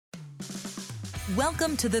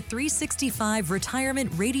Welcome to the 365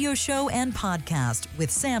 Retirement Radio Show and Podcast with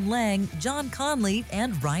Sam Liang, John Conley,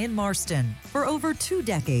 and Ryan Marston. For over 2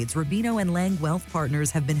 decades, Rubino and Liang Wealth Partners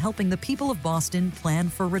have been helping the people of Boston plan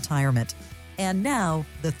for retirement. And now,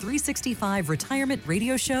 the 365 Retirement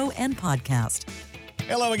Radio Show and Podcast.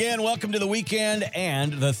 Hello again. Welcome to the weekend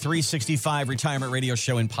and the 365 Retirement Radio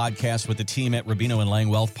Show and Podcast with the team at Rubino and Liang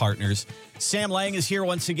Wealth Partners. Sam Liang is here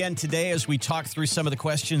once again today as we talk through some of the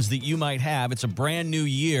questions that you might have. It's a brand new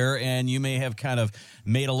year, and you may have kind of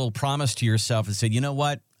made a little promise to yourself and said, you know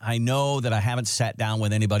what? I know that I haven't sat down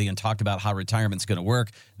with anybody and talked about how retirement's going to work.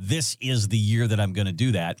 This is the year that I'm going to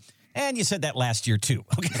do that. And you said that last year, too,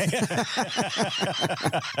 okay?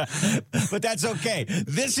 But that's okay.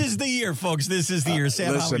 This is the year, folks. This is the year.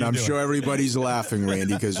 Sam, listen, I'm sure everybody's laughing,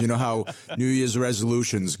 Randy, because you know how New Year's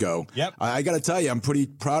resolutions go. Yep. I got to tell you, I'm pretty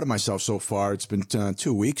proud of myself so far. It's been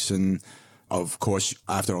 2 weeks, and of course,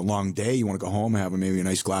 after a long day, you want to go home and have maybe a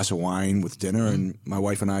nice glass of wine with dinner. Mm-hmm. And my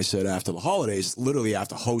wife and I said after the holidays, literally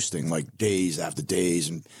after hosting, like days after days,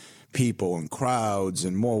 and people and crowds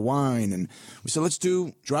and more wine, and we said let's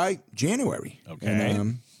do dry January. Okay.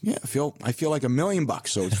 And, I feel like $1 million,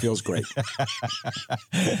 so it feels great.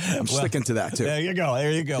 I'm sticking to that too. There you go.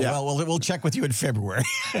 Yeah. Well, we'll check with you in February.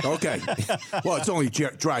 Okay. Well, it's only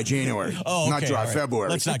dry January, not dry February.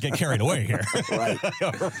 Let's not get carried away here. Right.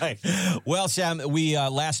 Right. Well, Sam, we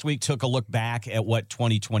last week took a look back at what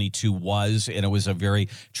 2022 was, and it was a very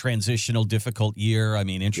transitional, difficult year. I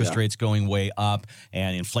mean, interest rates going way up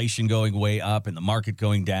and inflation going way up and the market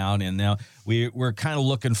going down. And now we're kind of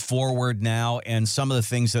looking forward now, and some of the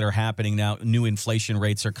things that are happening now, new inflation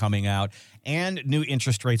rates are coming out and new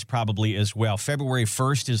interest rates probably as well. February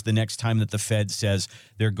 1st is the next time that the Fed says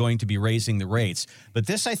they're going to be raising the rates. But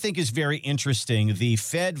this, I think, is very interesting. The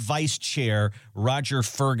Fed Vice Chair, Roger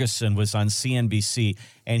Ferguson, was on CNBC,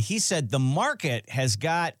 and he said the market has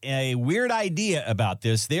got a weird idea about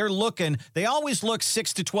this. They always look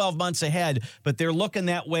 6 to 12 months ahead, but they're looking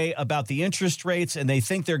that way about the interest rates, and they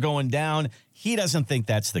think they're going down. He doesn't think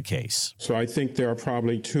that's the case. So I think there are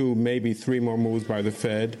probably 2, maybe 3 more moves by the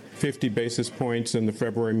Fed, 50 basis points in the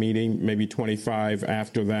February meeting, maybe 25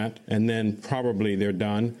 after that, and then probably they're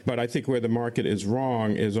done. But I think where the market is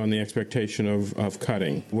wrong is on the expectation of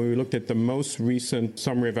cutting. When we looked at the most recent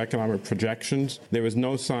summary of economic projections, there was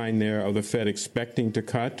no sign there of the Fed expecting to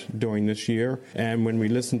cut during this year. And when we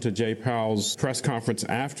listened to Jay Powell's press conference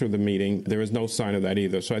after the meeting, there is no sign of that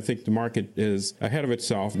either. So I think the market is ahead of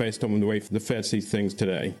itself based on the way the Fed sees things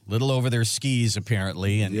today. Little over their skis,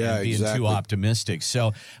 apparently, and being too optimistic.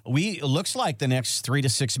 So looks like the next 3 to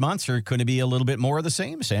 6 months are going to be a little bit more of the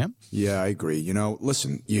same, Sam. Yeah, I agree. You know,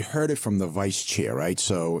 listen, you heard it from the vice chair, right?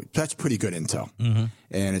 So that's pretty good intel. Mm-hmm.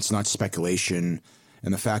 And it's not speculation.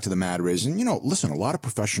 And the fact of the matter is, and listen, a lot of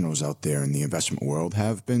professionals out there in the investment world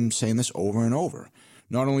have been saying this over and over.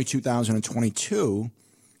 Not only 2022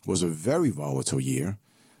 was a very volatile year,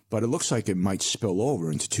 but it looks like it might spill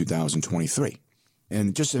over into 2023.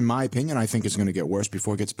 And just in my opinion, I think it's going to get worse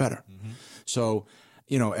before it gets better. Mm-hmm. So,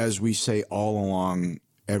 as we say all along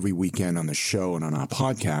every weekend on the show and on our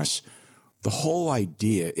podcasts, the whole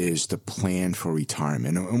idea is to plan for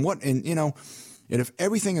retirement. And if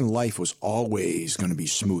everything in life was always going to be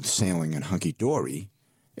smooth sailing and hunky-dory,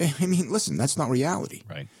 I mean, listen, that's not reality.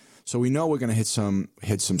 Right. So we know we're going to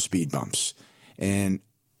hit some speed bumps. And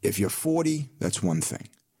if you're 40, that's one thing.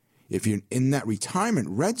 If you're in that retirement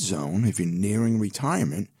red zone, if you're nearing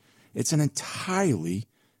retirement, it's an entirely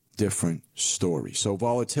different story. So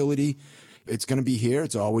volatility, it's going to be here.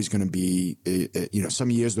 It's always going to be, some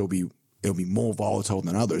years it'll be more volatile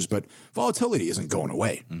than others, but volatility isn't going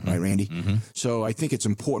away, mm-hmm. right, Randy? Mm-hmm. So I think it's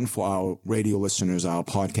important for our radio listeners, our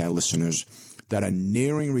podcast listeners that are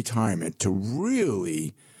nearing retirement to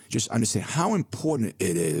really just understand how important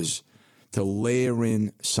it is to layer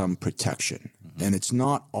in some protection. Mm-hmm. And it's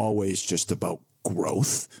not always just about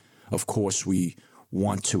growth. Of course, we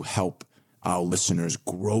want to help our listeners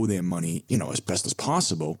grow their money, as best as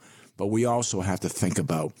possible. But we also have to think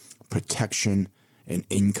about protection and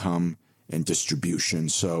income and distribution.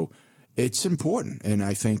 So it's important. And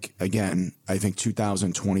I think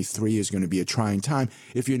 2023 is going to be a trying time.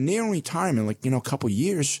 If you're nearing retirement, a couple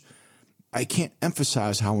years, I can't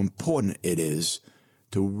emphasize how important it is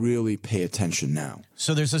to really pay attention now.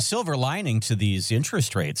 So there's a silver lining to these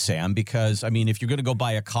interest rates, Sam, because, I mean, if you're going to go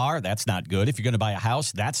buy a car, that's not good. If you're going to buy a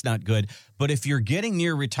house, that's not good. But if you're getting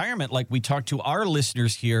near retirement, like we talked to our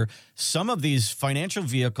listeners here, some of these financial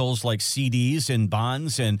vehicles like CDs and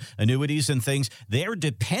bonds and annuities and things, they're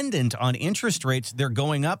dependent on interest rates. They're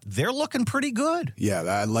going up. They're looking pretty good. Yeah,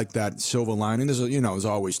 I like that silver lining. There's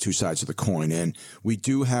always two sides of the coin. And we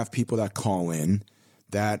do have people that call in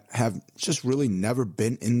that have just really never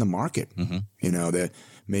been in the market. That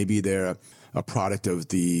maybe they're a product of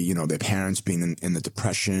their parents being in the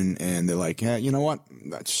Depression, and they're like, yeah, you know what,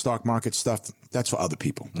 that stock market stuff, that's for other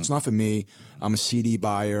people. It's not for me. I'm a CD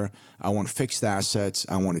buyer. I want fixed assets.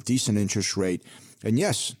 I want a decent interest rate. And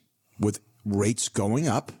yes, with rates going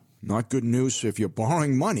up, not good news if you're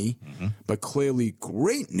borrowing money, but clearly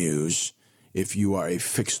great news if you are a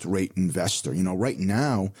fixed rate investor. Right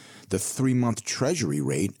now, the 3-month treasury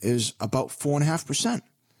rate is about 4.5%.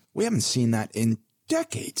 We haven't seen that in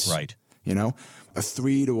decades. Right. A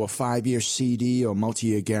 3 to a 5 year CD or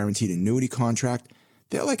multi-year guaranteed annuity contract,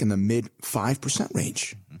 they're like in the mid 5%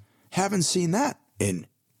 range. Haven't seen that in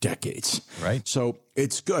decades. Right. So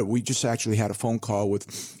it's good. We just actually had a phone call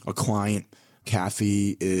with a client.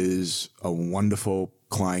 Kathy is a wonderful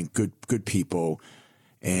client, good people.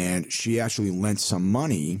 And she actually lent some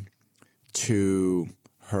money to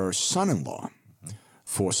her son-in-law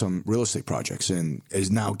for some real estate projects and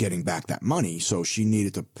is now getting back that money. So she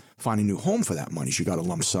needed to find a new home for that money. She got a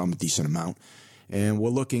lump sum, a decent amount. And we're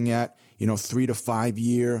looking at, 3 to 5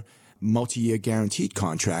 year multi-year guaranteed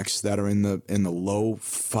contracts that are in the low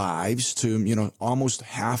fives to, almost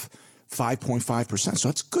half 5.5%. So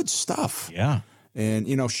that's good stuff. Yeah. And,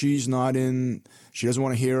 she doesn't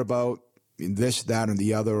want to hear about this, that, and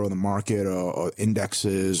the other, or the market, or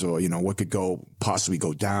indexes, or, what could possibly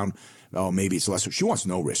go down. Oh, maybe it's less. She wants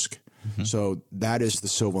no risk. So that is the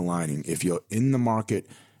silver lining. If you're in the market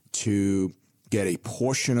to get a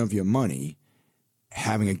portion of your money,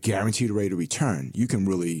 having a guaranteed rate of return, you can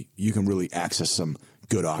really access some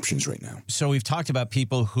good options right now. So we've talked about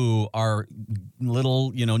people who are a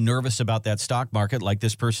little, nervous about that stock market, like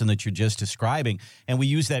this person that you're just describing. And we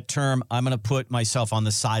use that term, I'm going to put myself on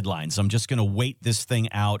the sidelines. I'm just going to wait this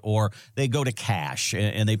thing out. Or they go to cash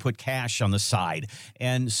and they put cash on the side.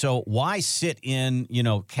 And so why sit in,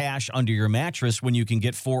 cash under your mattress when you can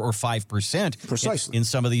get 4 or 5% precisely in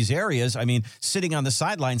some of these areas? I mean, sitting on the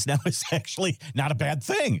sidelines now is actually not a bad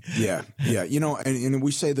thing. Yeah. And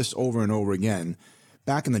we say this over and over again.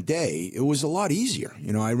 Back in the day, it was a lot easier.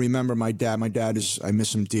 I remember my dad. I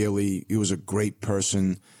miss him dearly. He was a great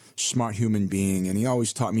person, smart human being, and he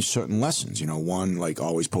always taught me certain lessons. One, like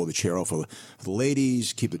always pull the chair out for the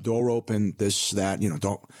ladies, keep the door open, this, that,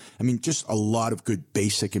 just a lot of good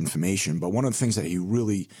basic information. But one of the things that he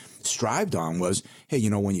really strived on was, hey,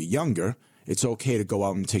 when you're younger, it's okay to go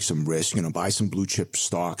out and take some risk, buy some blue chip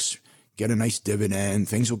stocks, get a nice dividend,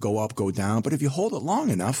 things will go up, go down. But if you hold it long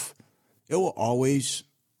enough, it will always,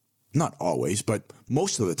 not always, but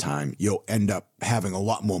most of the time, you'll end up having a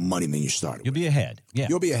lot more money than you started. You'll be ahead. Yeah.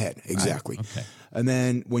 You'll be ahead. Exactly. Right. Okay. And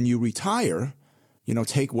then when you retire,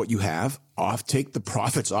 take what you have off, take the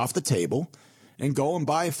profits off the table and go and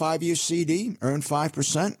buy a 5-year CD, earn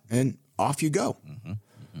 5%, and off you go.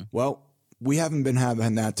 Well, we haven't been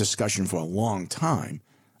having that discussion for a long time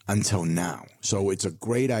until now. So it's a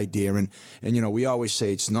great idea. And we always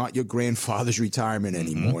say it's not your grandfather's retirement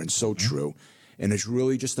anymore. And so true. And it's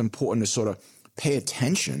really just important to sort of pay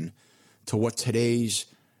attention to what today's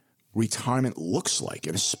retirement looks like.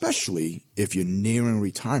 And especially if you're nearing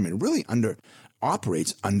retirement, it really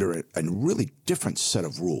operates under a really different set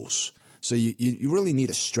of rules. So you really need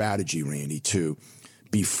a strategy, Randy, to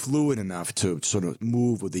be fluid enough to sort of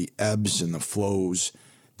move with the ebbs and the flows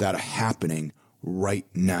that are happening right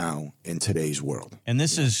now in today's world. And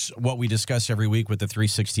this is what we discuss every week with the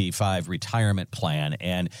 365 retirement plan.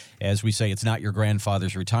 And as we say, it's not your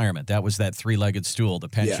grandfather's retirement. That was that 3-legged stool, the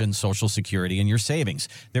pension, Social Security, and your savings.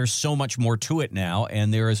 There's so much more to it now.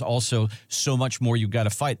 And there is also so much more you've got to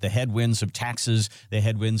fight. The headwinds of taxes, the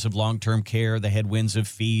headwinds of long-term care, the headwinds of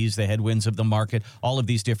fees, the headwinds of the market, all of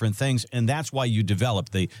these different things. And that's why you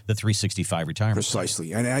developed the 365 retirement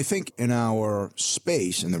Precisely. plan. And I think in our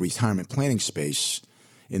space, in the retirement planning space,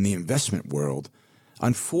 in the investment world,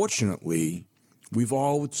 unfortunately, we've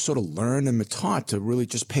all sort of learned and been taught to really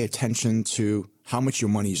just pay attention to how much your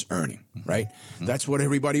money is earning, right? That's what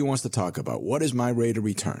everybody wants to talk about. What is my rate of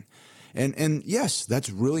return? And yes, that's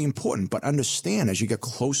really important. But understand, as you get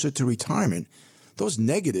closer to retirement, those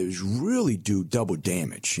negatives really do double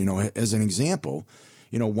damage. As an example,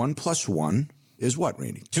 1 + 1 is what,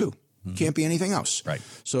 Randy? 2. You can't be anything else. Right.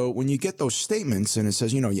 So when you get those statements and it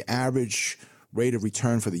says, your average rate of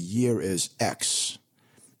return for the year is X,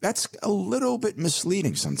 that's a little bit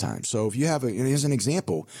misleading sometimes. So if you have here's an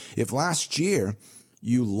example. If last year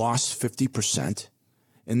you lost 50%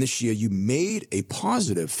 and this year you made a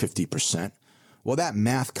positive 50%, well, that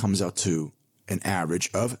math comes out to an average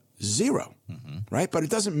of 0, right? But it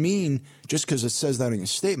doesn't mean just because it says that in your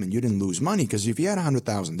statement, you didn't lose money. Because if you had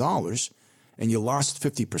 $100,000 and you lost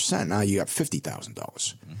 50%, now you got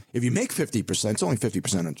 $50,000. If you make 50%, it's only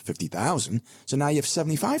 50% of 50,000. So now you have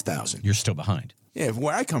 75,000. You're still behind. Yeah,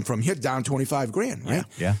 where I come from, you're down 25 grand, right?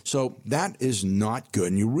 Yeah. So that is not good.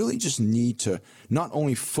 And you really just need to not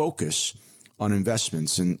only focus on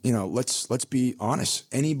investments. And, let's be honest.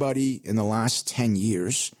 Anybody in the last 10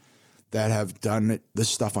 years that have done this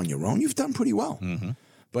stuff on your own, you've done pretty well.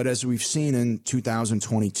 But as we've seen in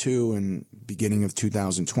 2022 and beginning of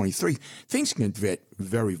 2023, things can get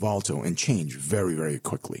very volatile and change very, very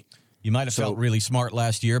quickly. You might have felt really smart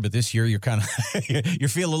last year, but this year you're kind of you're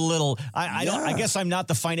feeling a little. I guess I'm not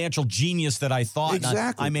the financial genius that I thought.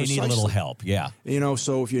 Exactly, I may need a little help. Yeah.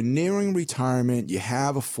 So if you're nearing retirement, you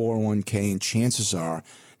have a 401k, and chances are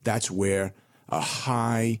that's where a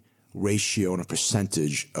high ratio and a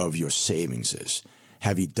percentage of your savings is.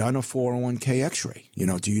 Have you done a 401k x-ray?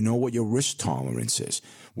 Do you know what your risk tolerance is?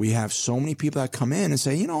 We have so many people that come in and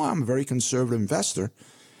say, I'm a very conservative investor.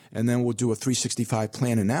 And then we'll do a 365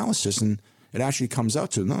 plan analysis, and it actually comes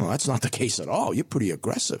out to, no, that's not the case at all. You're pretty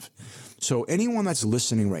aggressive. So anyone that's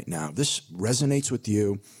listening right now, this resonates with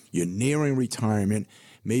you. You're nearing retirement.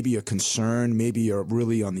 Maybe you're concerned. Maybe you're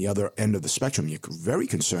really on the other end of the spectrum. You're very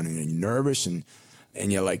concerned and you're nervous and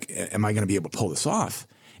you're like, am I going to be able to pull this off?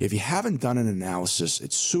 If you haven't done an analysis,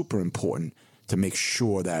 it's super important to make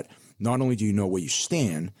sure that not only do you know where you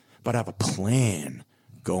stand, but have a plan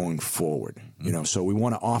going forward. So we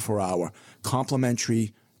want to offer our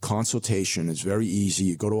complimentary consultation. It's very easy.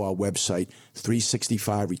 You go to our website,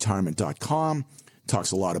 365retirement.com.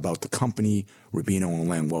 Talks a lot about the company, Rubino and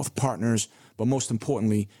Liang Wealth Partners. But most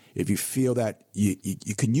importantly, if you feel that you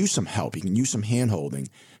can use some help, you can use some hand-holding,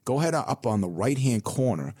 go ahead up on the right-hand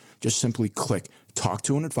corner, just simply click Talk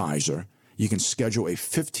to an Advisor. You can schedule a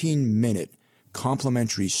 15-minute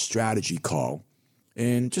complimentary strategy call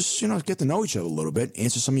and just, get to know each other a little bit,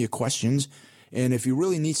 answer some of your questions. And if you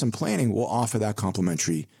really need some planning, we'll offer that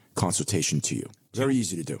complimentary consultation to you. Very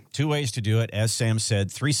easy to do. 2 ways to do it. As Sam said,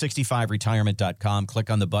 365retirement.com. Click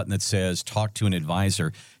on the button that says Talk to an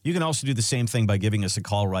Advisor. You can also do the same thing by giving us a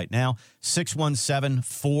call right now,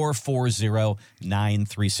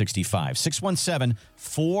 617-440-9365.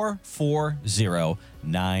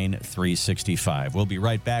 617-440-9365. We'll be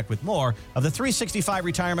right back with more of the 365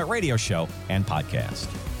 Retirement Radio Show and podcast.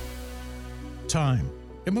 Time.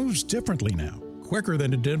 It moves differently now, quicker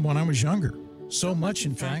than it did when I was younger. So much,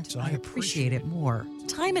 in fact, I appreciate it more.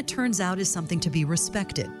 Time, it turns out, is something to be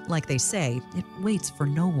respected. Like they say, it waits for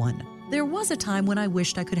no one. There was a time when I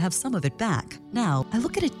wished I could have some of it back. Now, I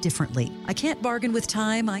look at it differently. I can't bargain with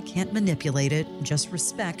time. I can't manipulate it. Just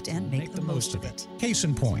respect and make the most of it. Case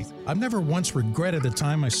in point, I've never once regretted the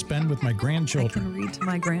time I spend with my grandchildren. I can read to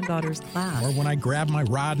my granddaughter's class. Or when I grab my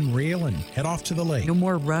rod and reel and head off to the lake. No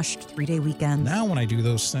more rushed 3-day weekends. Now when I do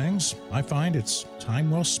those things, I find it's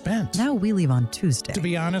time well spent. Now we leave on Tuesday. To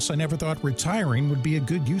be honest, I never thought retiring would be a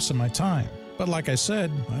good use of my time. But like I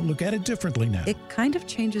said, I look at it differently now. It kind of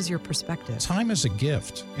changes your perspective. Time is a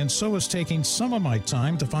gift, and so is taking some of my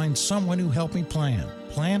time to find someone who helped me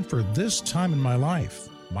plan for this time in my life,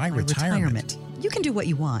 my retirement. You can do what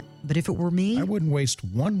you want, but if it were me, I wouldn't waste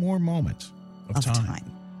one more moment of time.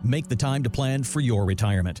 Make the time to plan for your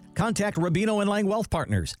retirement. Contact Rubino and Liang Wealth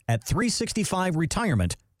Partners at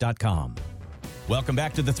 365retirement.com. Welcome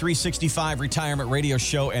back to the 365 Retirement Radio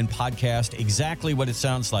Show and podcast. Exactly what it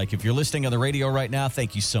sounds like. If you're listening on the radio right now,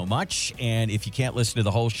 thank you so much. And if you can't listen to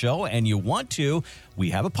the whole show and you want to, we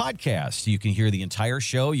have a podcast. You can hear the entire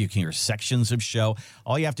show. You can hear sections of show.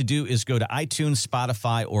 All you have to do is go to iTunes,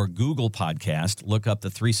 Spotify, or Google Podcast. Look up the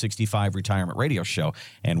 365 Retirement Radio Show,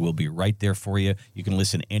 and we'll be right there for you. You can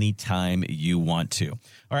listen anytime you want to. All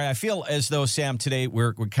right, I feel as though, Sam, today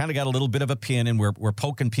we're kind of got a little bit of a pin, and we're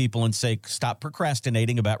poking people and say, stop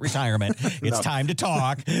procrastinating about retirement. It's time to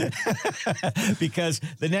talk. Because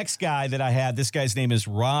the next guy that I had, this guy's name is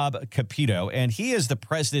Rob Capito, and he is the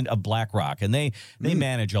president of BlackRock, and they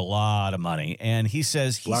manage a lot of money. And he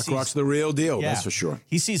says BlackRock's the real deal, that's for sure.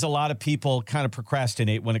 He sees a lot of people kind of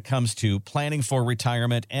procrastinate when it comes to planning for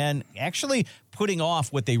retirement and actually putting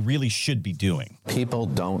off what they really should be doing. People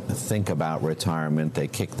don't think about retirement. They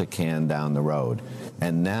kick the can down the road.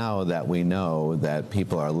 And now that we know that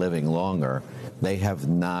people are living longer, They have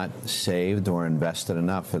not saved or invested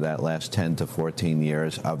enough for that last 10 to 14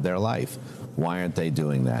 years of their life. Why aren't they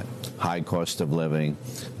doing that? High cost of living,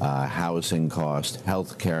 housing cost,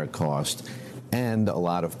 health care cost, and a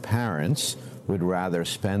lot of parents would rather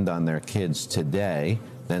spend on their kids today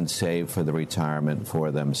than save for the retirement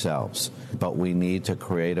for themselves. But we need to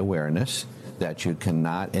create awareness that you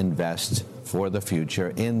cannot invest for the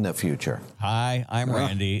future in the future. Hi, I'm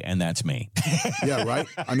Randy, and that's me. Yeah, right?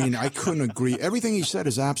 I mean, I couldn't agree. Everything he said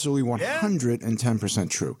is absolutely 110%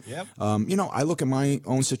 true. Yep. I look at my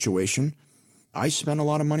own situation. I spend a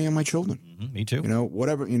lot of money on my children. Mm-hmm, me too.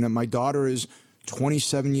 Whatever. My daughter is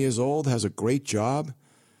 27 years old, has a great job,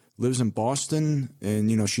 lives in Boston,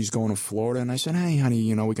 and, she's going to Florida. And I said, hey,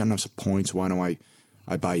 honey, we got enough points. Why don't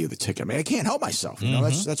I buy you the ticket? I mean, I can't help myself.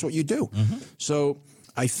 That's what you do. Mm-hmm. So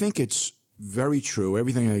I think it's very true.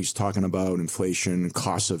 Everything that he's talking about, inflation,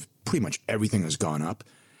 costs of pretty much everything has gone up.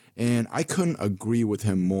 And I couldn't agree with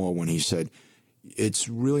him more when he said it's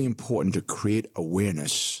really important to create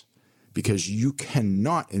awareness because you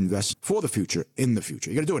cannot invest for the future in the future.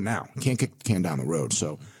 You got to do it now. You can't kick the can down the road.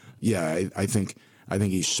 So, yeah, I think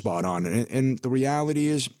he's spot on. And the reality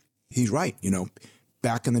is he's right.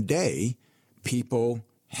 Back in the day, people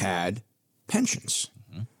had pensions.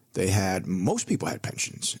 Most people had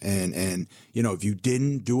pensions. And if you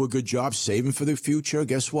didn't do a good job saving for the future,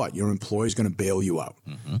 guess what? Your employer is going to bail you out.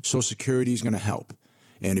 Mm-hmm. Social Security is going to help.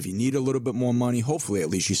 And if you need a little bit more money, hopefully at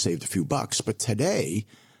least you saved a few bucks. But today,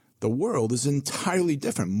 the world is entirely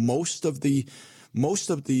different. Most of the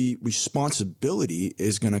responsibility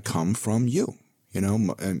is going to come from you.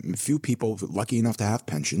 And few people are lucky enough to have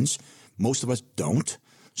pensions. Most of us don't.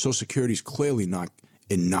 Social Security is clearly not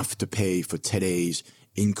enough to pay for today's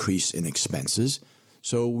increase in expenses.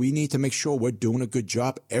 So we need to make sure we're doing a good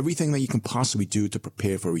job, everything that you can possibly do to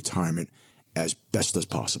prepare for retirement as best as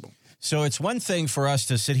possible. So it's one thing for us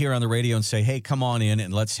to sit here on the radio and say, hey, come on in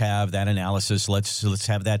and let's have that analysis. Let's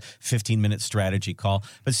have that 15-minute strategy call.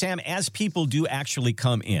 But Sam, as people do actually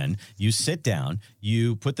come in, you sit down,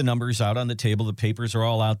 you put the numbers out on the table, the papers are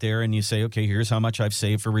all out there, and you say, okay, here's how much I've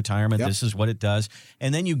saved for retirement. Yep. This is what it does.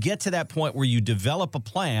 And then you get to that point where you develop a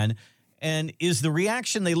plan, and is the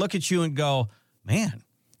reaction they look at you and go, man,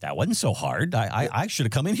 that wasn't so hard. I should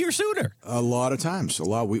have come in here sooner. A lot of times.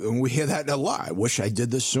 We hear that a lot. I wish I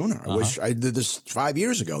did this sooner. I wish I did this 5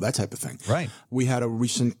 years ago, that type of thing. Right. We had a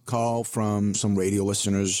recent call from some radio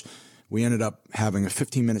listeners. We ended up having a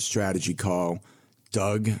 15-minute strategy call.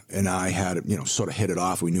 Doug and I had, sort of hit it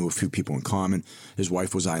off. We knew a few people in common. His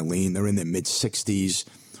wife was Eileen. They're in their mid-60s.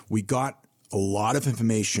 We got a lot of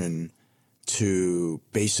information to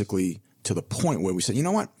basically to the point where we said, you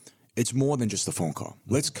know what? It's more than just a phone call.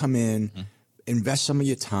 Let's come in, invest some of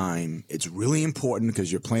your time. It's really important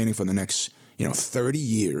because you're planning for the next, 30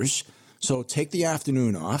 years. So take the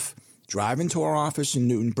afternoon off, drive into our office in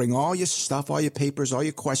Newton, bring all your stuff, all your papers, all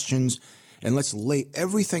your questions, and let's lay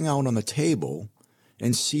everything out on the table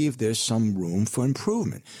and see if there's some room for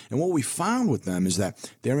improvement. And what we found with them is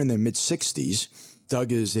that they're in their mid-60s.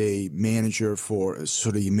 Doug is a manager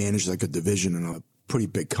he managed like a division in a pretty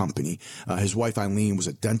big company. His wife, Eileen, was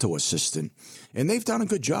a dental assistant, and they've done a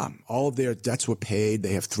good job. All of their debts were paid.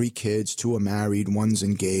 They have 3 kids, 2 are married, 1's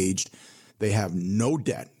engaged. They have no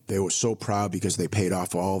debt. They were so proud because they paid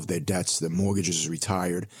off all of their debts. Their mortgages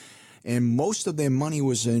retired, and most of their money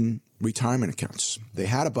was in retirement accounts. They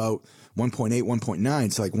had about 1.8, 1.9.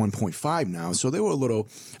 It's like 1.5 now, so they were a little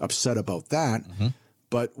upset about that. Mm-hmm.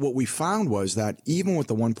 But what we found was that even with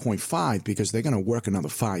the 1.5, because they're going to work another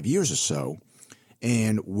 5 years or so,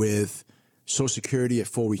 and with Social Security at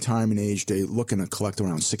full retirement age, they're looking to collect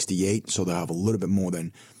around 68, so they'll have a little bit more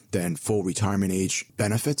than full retirement age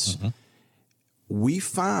benefits. Mm-hmm. We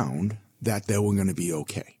found that they were going to be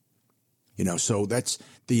okay. So that's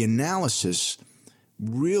the analysis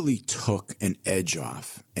really took an edge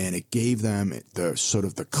off, and it gave them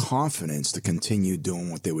the confidence to continue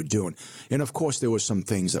doing what they were doing. And of course, there were some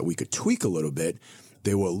things that we could tweak a little bit.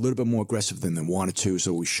 They were a little bit more aggressive than they wanted to,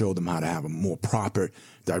 so we showed them how to have a more proper,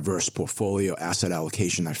 diverse portfolio, asset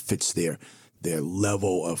allocation that fits their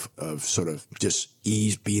level of sort of just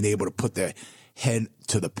ease, being able to put their head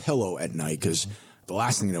to the pillow at night, because the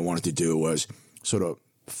last thing they wanted to do was sort of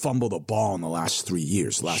fumble the ball in the last 5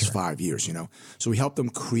 years, So we helped them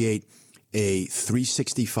create a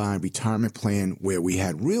 365 retirement plan where we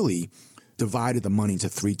had really divided the money into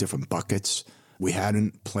 3 different buckets. We had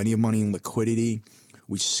plenty of money in liquidity.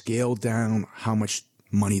 We scaled down how much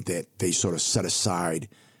money that they sort of set aside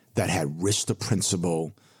that had risk to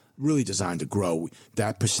principal, really designed to grow.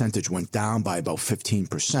 That percentage went down by about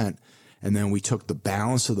 15%. And then we took the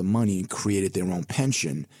balance of the money and created their own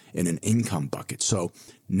pension in an income bucket. So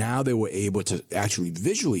now they were able to actually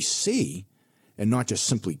visually see and not just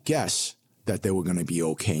simply guess that they were going to be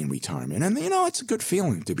okay in retirement. And, it's a good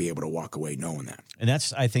feeling to be able to walk away knowing that. And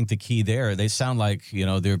that's, I think, the key there. They sound like,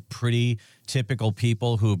 they're pretty typical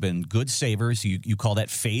people who've been good savers. You call that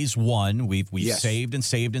phase one. We've Yes. saved and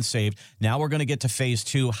saved and saved. Now we're going to get to phase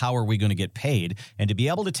two. How are we going to get paid? And to be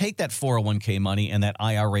able to take that 401k money and that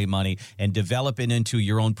IRA money and develop it into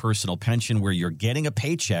your own personal pension where you're getting a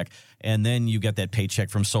paycheck, and then you get that paycheck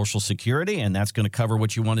from Social Security, and that's going to cover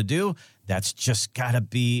what you want to do. That's just got to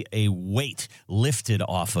be a weight lifted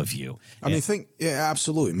off of you.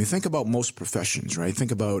 Absolutely. I mean, think about most professions, right?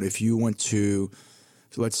 Think about if you went to,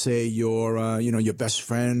 let's say your best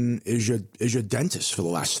friend is your dentist for the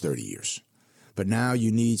last 30 years, but now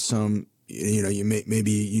you need some,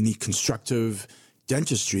 maybe you need constructive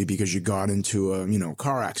dentistry because you got into a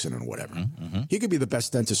car accident or whatever. Mm-hmm. He could be the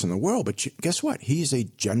best dentist in the world, but guess what? He's a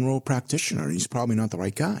general practitioner. He's probably not the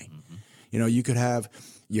right guy. Mm-hmm. You could have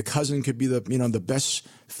your cousin could be the best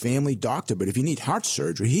family doctor, but if you need heart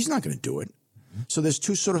surgery, he's not going to do it. Mm-hmm. So there's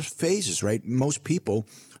two sort of phases, right? Most people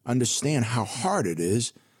understand how hard it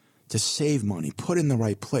is to save money, put in the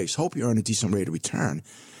right place, hope you earn a decent rate of return.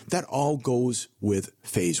 That all goes with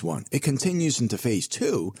phase one. It continues into phase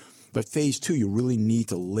two, but phase two, you really need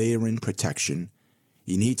to layer in protection.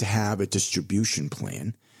 You need to have a distribution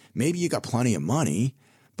plan. Maybe you got plenty of money,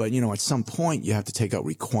 but at some point you have to take out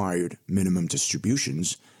required minimum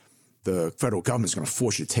distributions. The federal government's going to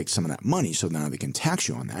force you to take some of that money, so now they can tax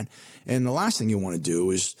you on that. And the last thing you want to do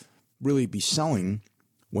is really be selling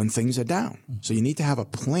when things are down. So you need to have a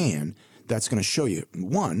plan that's going to show you,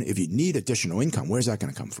 one, if you need additional income, where's that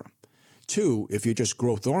going to come from? Two, if you're just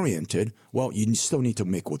growth oriented, well, you still need to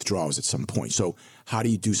make withdrawals at some point. So how do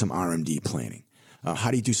you do some RMD planning? How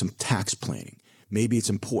do you do some tax planning? Maybe it's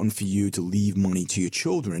important for you to leave money to your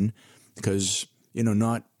children because,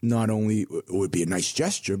 not only it would be a nice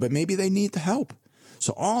gesture, but maybe they need the help.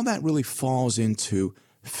 So all that really falls into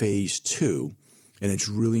phase two, and it's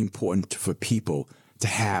really important for people to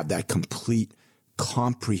have that complete,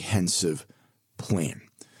 comprehensive plan.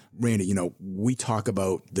 Randy, we talk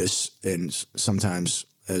about this, and sometimes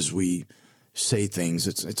as we say things,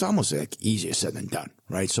 it's almost like easier said than done,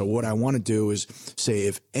 right? So what I want to do is say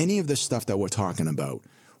if any of this stuff that we're talking about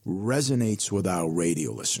resonates with our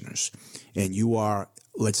radio listeners, and you are,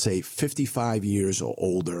 let's say, 55 years or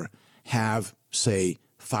older, have, say,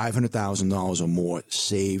 $500,000 or more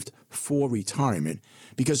saved for retirement,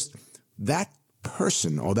 because that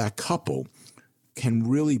person or that couple can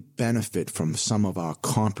really benefit from some of our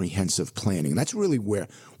comprehensive planning. That's really where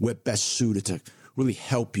we're best suited to really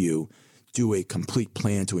help you do a complete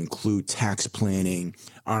plan to include tax planning,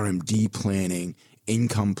 RMD planning,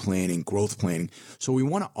 income planning, growth planning. So we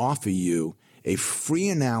want to offer you a free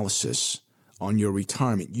analysis on your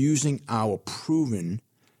retirement using our proven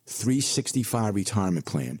 365 retirement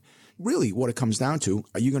plan. Really what it comes down to,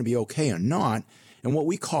 are you going to be okay or not? And what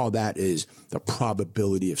we call that is the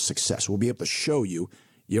probability of success. We'll be able to show you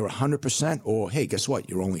you're 100% or, hey, guess what?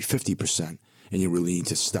 You're only 50% and you really need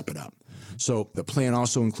to step it up. So the plan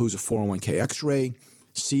also includes a 401k x-ray.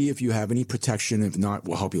 See if you have any protection. If not,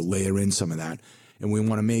 we'll help you layer in some of that. And we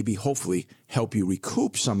want to maybe, hopefully, help you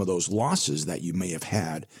recoup some of those losses that you may have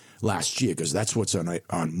had last year, because that's what's on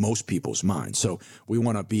most people's minds. So we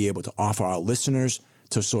want to be able to offer our listeners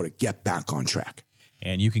to sort of get back on track.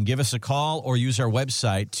 And you can give us a call or use our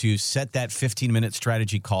website to set that 15-minute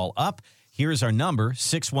strategy call up. Here's our number,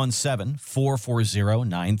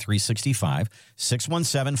 617-440-9365,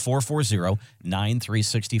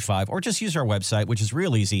 617-440-9365, or just use our website, which is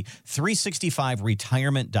real easy,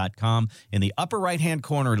 365retirement.com. In the upper right-hand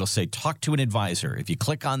corner, it'll say Talk to an Advisor. If you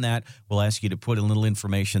click on that, we'll ask you to put a little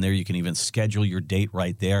information there. You can even schedule your date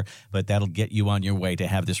right there, but that'll get you on your way to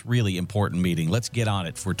have this really important meeting. Let's get on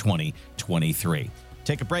it for 2023.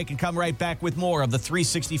 Take a break and come right back with more of the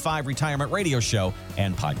 365 Retirement Radio Show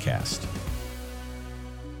and podcast.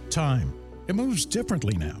 Time. It moves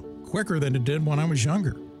differently now, quicker than it did when I was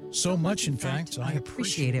younger. So much, in fact, I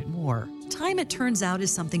appreciate it more. Time, it turns out,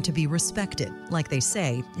 is something to be respected. Like they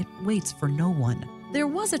say, it waits for no one. There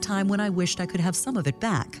was a time when I wished I could have some of it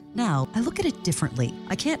back. Now, I look at it differently.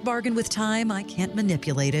 I can't bargain with time, I can't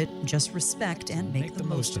manipulate it, just respect and make the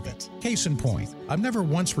most of it. Case in point, I've never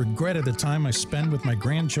once regretted the time I spend with my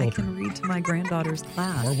grandchildren. I can read to my granddaughter's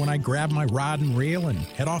class. Or when I grab my rod and reel and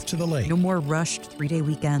head off to the lake. No more rushed 3-day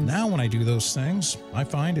weekends. Now when I do those things, I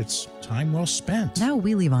find it's time well spent. Now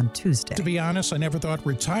we leave on Tuesday. To be honest, I never thought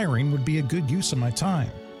retiring would be a good use of my time.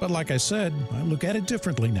 But like I said, I look at it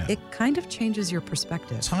differently now. It kind of changes your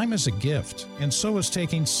perspective. Time is a gift, and so is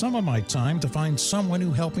taking some of my time to find someone who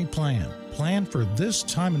helped me plan for this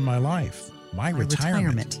time in my life, my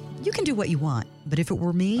retirement. You can do what you want, but if it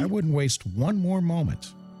were me, I wouldn't waste one more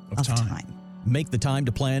moment of time. Make the time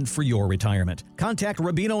to plan for your retirement. Contact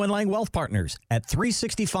Rubino and Liang Wealth Partners at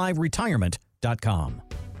 365retirement.com.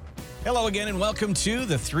 Hello again, and welcome to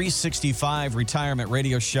the 365 Retirement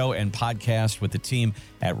Radio Show and Podcast with the team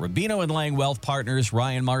at Rubino and Liang Wealth Partners.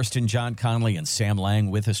 Ryan Marston, John Conley, and Sam Lang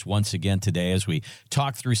with us once again today as we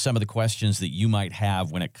talk through some of the questions that you might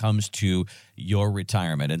have when it comes to your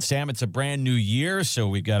retirement. And Sam, it's a brand new year, so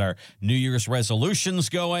we've got our New Year's resolutions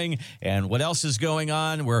going. And what else is going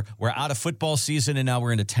on? We're out of football season, and now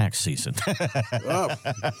we're into tax season. Oh,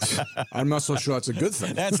 I'm not so sure it's a good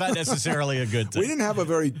thing. That's not necessarily a good thing. We didn't have a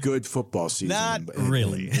very good football season. Not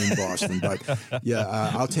really. In Boston. But,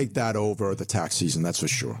 yeah, I'll take that over the tax season, that's for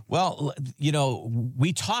sure. Well, you know,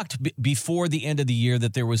 we talked before the end of the year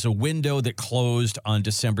that there was a window that closed on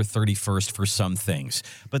December 31st for some things.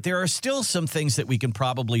 But there are still some things that we can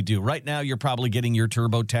probably do. Right now, you're probably getting your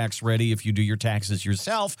TurboTax ready if you do your taxes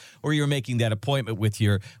yourself, or you're making that appointment with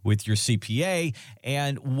your CPA.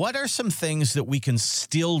 And what are some things that we can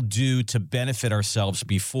still do to benefit ourselves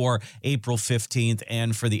before April 15th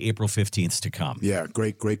and for the April 15th to come? Yeah,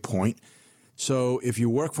 great point. So if you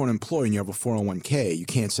work for an employer and you have a 401k, you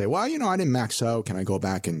can't say, well, you know, I didn't max out. Can I go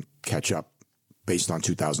back and catch up based on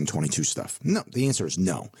 2022 stuff? No, the answer is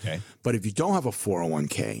no. Okay. But if you don't have a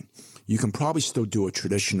 401k, you can probably still do a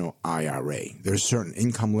traditional IRA. There's certain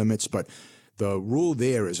income limits, but the rule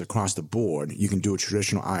there is across the board, you can do a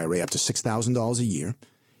traditional IRA up to $6,000 a year.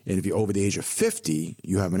 And if you're over the age of 50,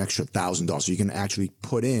 you have an extra $1,000. So you can actually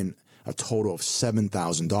put in a total of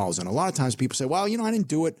 $7,000. And a lot of times people say, well, you know, I didn't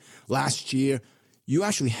do it last year. You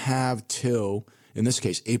actually have till, in this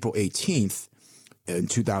case, April 18th in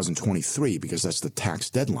 2023, because that's the tax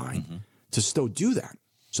deadline, to still do that.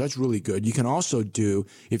 So that's really good. You can also do,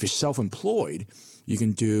 if you're self-employed, you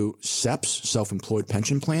can do SEPs, self-employed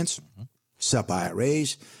pension plans, SEP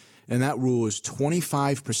IRAs, and that rule is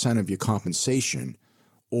 25% of your compensation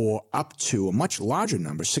or up to a much larger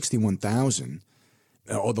number, $61,000,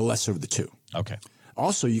 or the lesser of the two. Okay.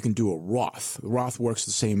 Also, you can do a Roth. The Roth works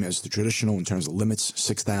the same as the traditional in terms of limits,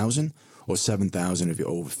 $6,000 or $7,000 if you're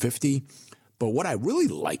over 50. But what I really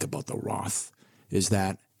like about the Roth is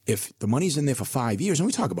that if the money's in there for 5 years, and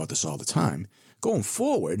we talk about this all the time, going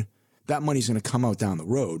forward, that money's going to come out down the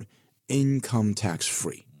road income tax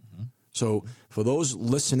free. So for those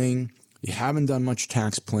listening, you haven't done much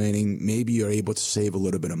tax planning, maybe you're able to save a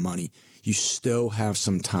little bit of money, you still have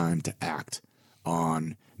some time to act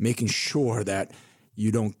on making sure that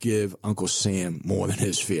you don't give Uncle Sam more than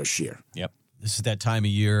his fair share. Yep. This is that time of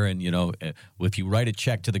year, and, you know, if you write a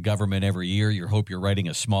check to the government every year, you hope you're writing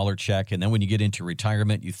a smaller check, and then when you get into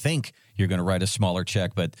retirement, you think you're going to write a smaller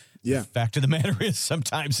check, but the fact of the matter is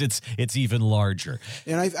sometimes it's even larger.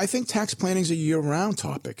 And I think tax planning is a year-round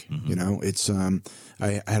topic. You know, it's I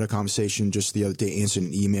had a conversation just the other day, answering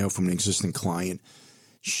an email from an existing client.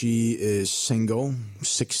 She is single,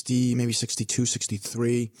 60, maybe 62,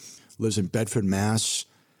 63, lives in Bedford, Mass.,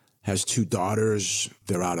 has 2 daughters.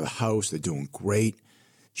 They're out of the house. They're doing great.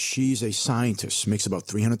 She's a scientist, makes about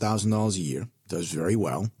 $300,000 a year, does very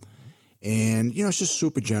well. And, you know, she's just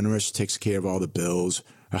super generous, takes care of all the bills.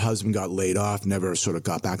 Her husband got laid off, never sort of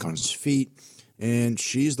got back on his feet. And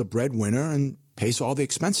she's the breadwinner and pays all the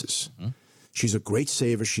expenses. She's a great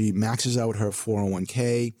saver. She maxes out her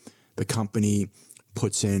 401k. The company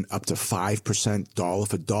puts in up to 5% dollar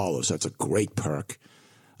for dollar. So that's a great perk.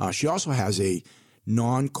 She also has a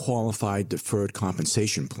non-qualified deferred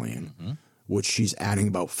compensation plan, which she's adding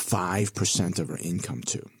about 5% of her income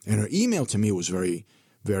to. And her email to me was very,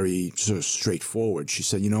 very sort of straightforward. She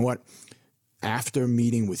said, you know what? After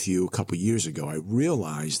meeting with you a couple of years ago, I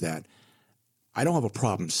realized that I don't have a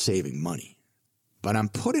problem saving money, but I'm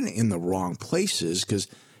putting it in the wrong places because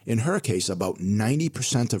in her case, about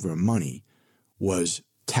 90% of her money was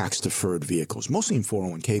tax-deferred vehicles, mostly in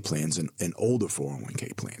 401k plans and older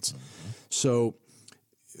 401k plans. So,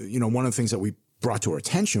 you know, one of the things that we brought to her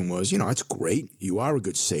attention was, you know, it's great. You are a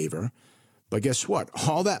good saver. But guess what?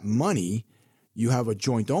 All that money you have a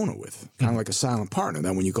joint owner with, kind of like a silent partner.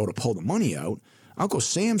 Then when you go to pull the money out, Uncle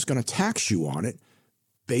Sam's going to tax you on it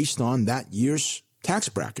based on that year's tax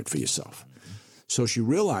bracket for yourself. So she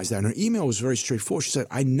realized that, and her email was very straightforward. She said,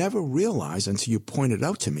 I never realized until you pointed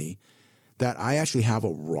out to me that I actually have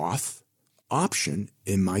a Roth option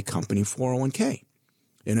in my company 401k.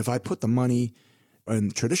 And if I put the money in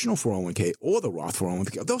the traditional 401k or the Roth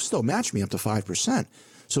 401k, they'll still match me up to 5%.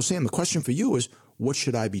 So Sam, the question for you is, what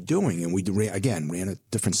should I be doing? And we, ran a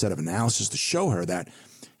different set of analysis to show her that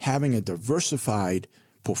having a diversified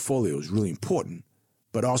portfolio is really important,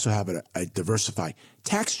 but also having a diversified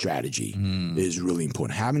tax strategy is really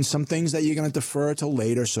important. Having some things that you're going to defer till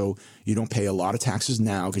later so you don't pay a lot of taxes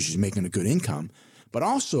now because she's making a good income, but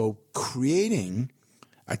also creating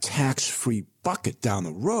a tax-free bucket down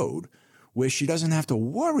the road where she doesn't have to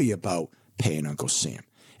worry about paying Uncle Sam.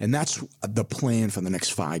 And that's the plan for the next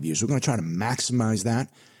 5 years. We're going to try to maximize that.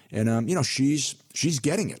 And, she's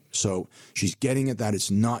getting it. So she's getting it that it's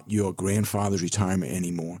not your grandfather's retirement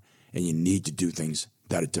anymore, and you need to do things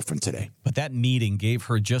that are different today. But that meeting gave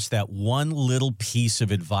her just that one little piece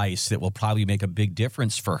of advice that will probably make a big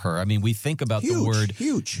difference for her. I mean, we think about the word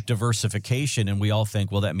diversification, and we all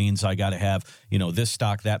think, well, that means I got to have, this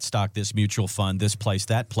stock, this mutual fund, this place,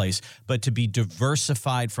 that place. But to be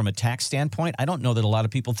diversified from a tax standpoint, I don't know that a lot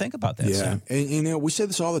of people think about that. Yeah, Sam. And we say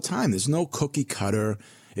this all the time. There's no cookie cutter.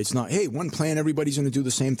 It's not, hey, one plan, everybody's going to do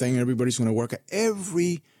the same thing, and everybody's going to work.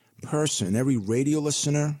 Every person, every radio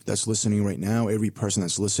listener that's listening right now, every person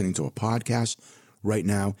that's listening to a podcast right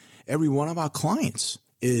now, every one of our clients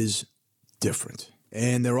is different.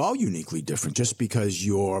 And they're all uniquely different. Just because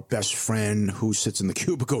your best friend who sits in the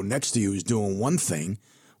cubicle next to you is doing one thing,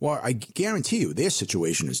 well, I guarantee you their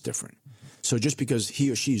situation is different. So just because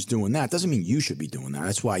he or she is doing that doesn't mean you should be doing that.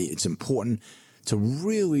 That's why it's important to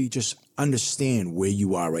really just understand where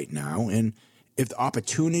you are right now. And if the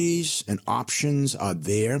opportunities and options are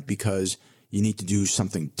there because you need to do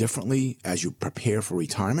something differently as you prepare for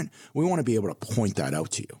retirement, we want to be able to point that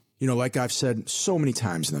out to you. Like I've said so many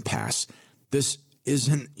times in the past, this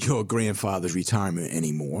isn't your grandfather's retirement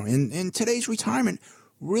anymore. And today's retirement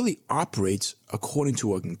really operates according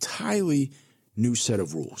to an entirely new set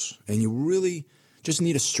of rules. And you really just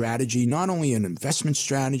need a strategy, not only an investment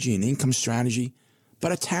strategy, an income strategy,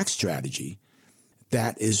 but a tax strategy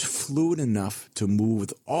that is fluid enough to move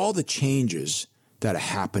with all the changes that are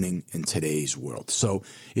happening in today's world. So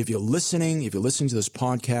if you're listening to this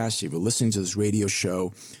podcast, if you're listening to this radio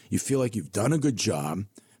show, you feel like you've done a good job,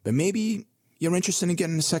 but maybe you're interested in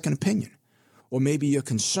getting a second opinion. Or maybe you're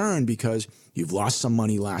concerned because you've lost some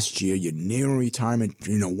money last year, you're nearing retirement,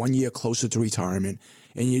 1 year closer to retirement,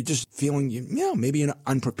 and you're just feeling, maybe you're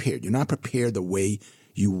unprepared. You're not prepared the way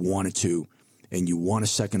you wanted to, and you want a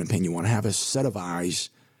second opinion. You want to have a set of eyes,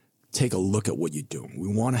 take a look at what you're doing. We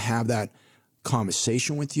want to have that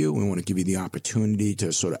conversation with you. We want to give you the opportunity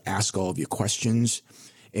to sort of ask all of your questions.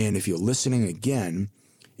 And if you're listening again,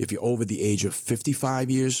 if you're over the age of 55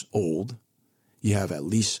 years old, you have at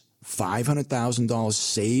least $500,000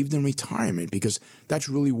 saved in retirement, because that's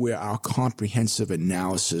really where our comprehensive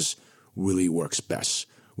analysis really works best.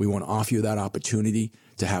 We want to offer you that opportunity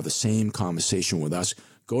to have the same conversation with us.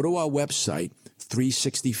 Go to our website,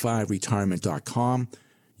 365retirement.com.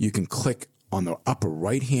 You can click on the upper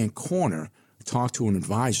right-hand corner, talk to an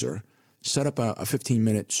advisor, set up a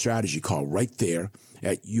 15-minute strategy call right there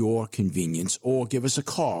at your convenience, or give us a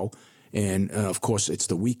call. And, of course, it's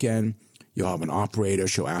the weekend. You'll have an operator.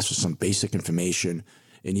 She'll ask for some basic information,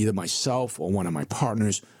 and either myself or one of my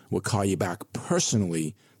partners will call you back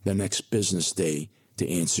personally the next business day to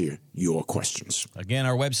answer your questions. Again,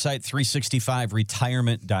 our website,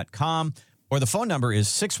 365retirement.com, or the phone number is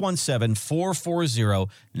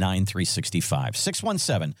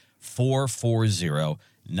 617-440-9365.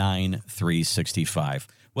 617-440-9365.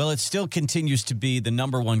 Well, it still continues to be the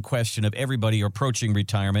number one question of everybody approaching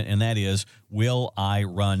retirement, and that is, will I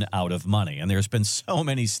run out of money? And there's been so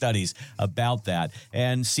many studies about that.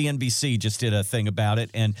 And CNBC just did a thing about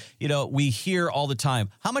it. And, we hear all the time,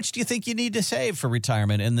 how much do you think you need to save for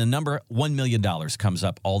retirement? And the number $1 million comes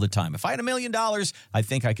up all the time. If I had $1 million, I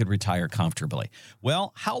think I could retire comfortably.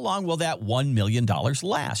 Well, how long will that $1 million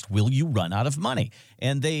last? Will you run out of money?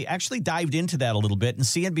 And they actually dived into that a little bit. And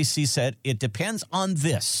CNBC said it depends on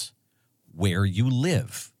this, where you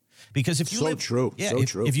live. Because if you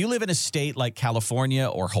if you live in a state like California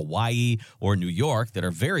or Hawaii or New York that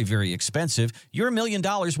are very, very expensive, your $1 million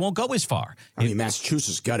won't go as far. I mean,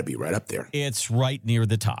 Massachusetts got to be right up there. It's right near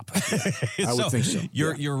the top. I would think so.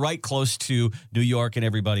 You're right close to New York and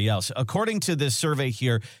everybody else. According to this survey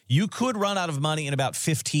here, you could run out of money in about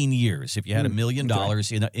 15 years if you had $1 million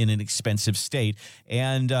in an expensive state.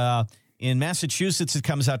 And in Massachusetts, it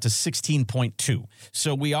comes out to 16.2.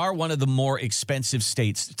 So we are one of the more expensive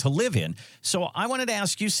states to live in. So I wanted to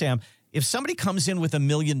ask you, Sam, if somebody comes in with $1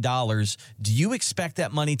 million, do you expect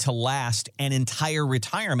that money to last an entire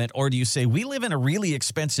retirement? Or do you say, we live in a really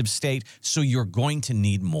expensive state, so you're going to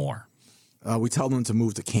need more? We tell them to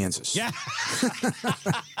move to Kansas. Yeah.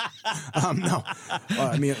 No.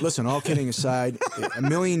 I mean, listen, all kidding aside, $1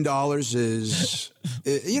 million is,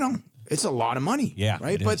 it's a lot of money. Yeah,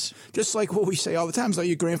 right? But is. Just like what we say all the time, it's like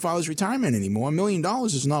your grandfather's retirement anymore. $1 million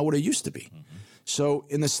is not what it used to be. Mm-hmm. So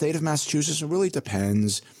in the state of Massachusetts, it really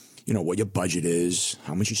depends, what your budget is,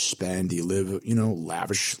 how much you spend. Do you live,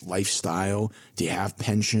 lavish lifestyle? Do you have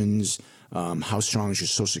pensions? How strong is your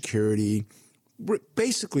Social Security?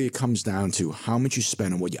 Basically, it comes down to how much you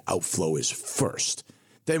spend and what your outflow is first.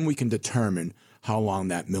 Then we can determine how long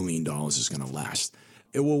that $1 million is going to last.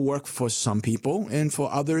 It will work for some people, and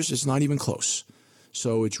for others, it's not even close.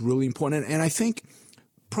 So it's really important. And I think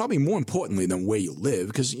probably more importantly than where you live,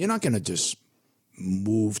 because you're not going to just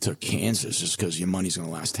move to Kansas just because your money's going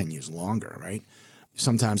to last 10 years longer, right?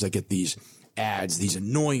 Sometimes I get these ads, these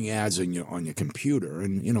annoying ads on your computer,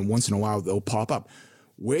 and once in a while they'll pop up.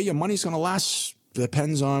 Where your money's going to last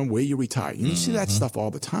depends on where you retire. And you see that stuff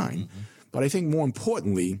all the time. Mm-hmm. But I think more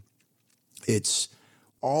importantly, it's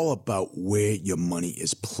all about where your money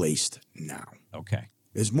is placed now. Okay.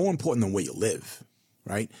 It's more important than where you live,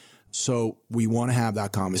 right? So we want to have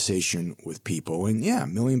that conversation with people. And yeah,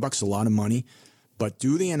 $1 million is a lot of money, but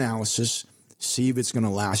do the analysis, see if it's going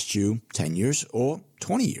to last you 10 years or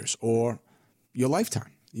 20 years or your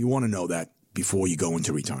lifetime. You want to know that before you go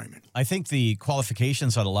into retirement. I think the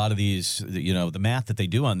qualifications on a lot of these, the math that they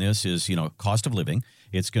do on this is, cost of living.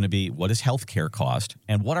 It's going to be what does health care cost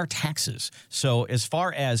and what are taxes? So as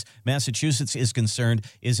far as Massachusetts is concerned,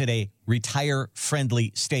 is it a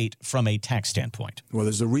retire-friendly state from a tax standpoint? Well,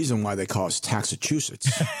 there's a reason why they call us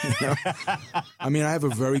Taxachusetts. I mean, I have a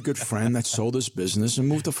very good friend that sold his business and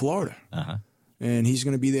moved to Florida. Uh-huh. And he's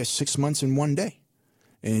going to be there 6 months and 1 day.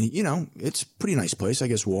 And, it's a pretty nice place. I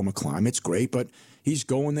guess warmer climate. It's great. But he's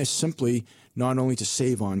going there simply not only to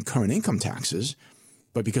save on current income taxes,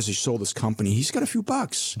 but because he sold his company, he's got a few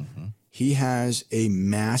bucks. Mm-hmm. He has a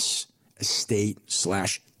mass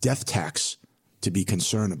estate/death tax to be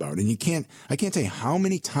concerned about. And I can't tell you how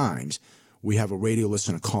many times we have a radio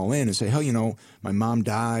listener call in and say, hell, my mom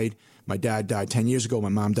died. My dad died 10 years ago. My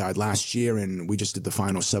mom died last year. And we just did the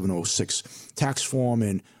final 706 tax form.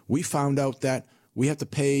 And we found out that we have to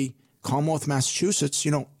pay Commonwealth, Massachusetts,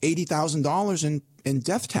 $80,000 in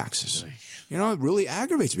death taxes. It really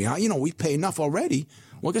aggravates me. We pay enough already.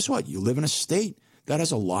 Well, guess what? You live in a state that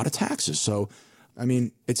has a lot of taxes. So, I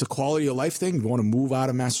mean, it's a quality of life thing. You want to move out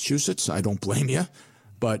of Massachusetts, I don't blame you.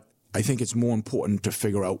 But I think it's more important to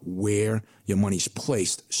figure out where your money's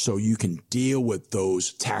placed so you can deal with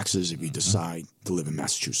those taxes if you decide to live in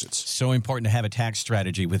Massachusetts. So important to have a tax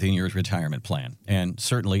strategy within your retirement plan. And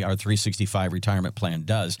certainly our 365 retirement plan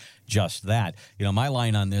does just that. My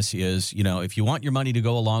line on this is, if you want your money to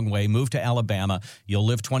go a long way, move to Alabama. You'll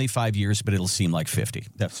live 25 years, but it'll seem like 50.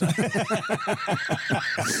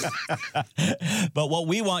 But what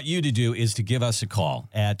we want you to do is to give us a call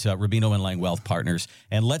at Rubino and Liang Wealth Partners,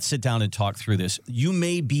 and let's sit down and talk through this. You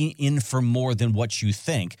may be in for more than what you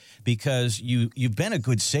think because you've been a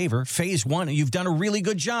good saver. Phase 1, you've done a really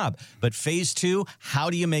good job. But phase 2, how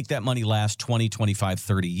do you make that money last 20, 25,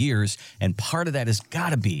 30 years? And part of that has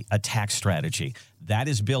got to be a tax strategy. That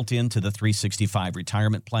is built into the 365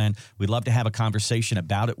 retirement plan. We'd love to have a conversation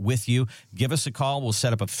about it with you. Give us a call. We'll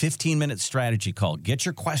set up a 15-minute strategy call. Get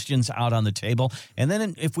your questions out on the table. And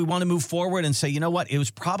then if we want to move forward and say, you know what, it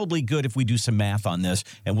was probably good if we do some math on this,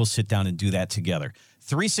 and we'll sit down and do that together.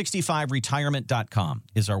 365retirement.com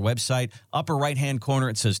is our website. Upper right-hand corner,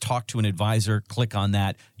 it says Talk to an Advisor. Click on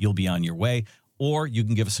that. You'll be on your way. Or you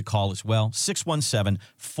can give us a call as well,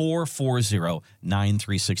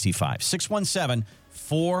 617-440-9365.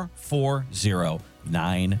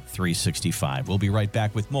 617-440-9365. We'll be right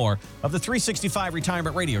back with more of the 365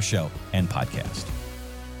 Retirement Radio Show and podcast.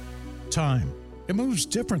 Time. It moves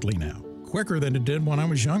differently now, quicker than it did when I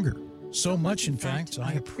was younger. So much, in fact,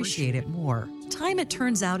 I appreciate it more. Time, it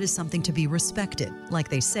turns out, is something to be respected. Like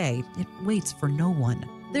they say, it waits for no one.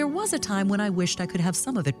 There was a time when I wished I could have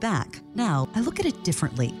some of it back. Now, I look at it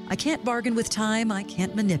differently. I can't bargain with time, I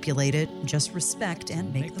can't manipulate it, just respect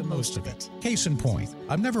and make the most of it. Case in point,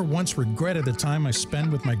 I've never once regretted the time I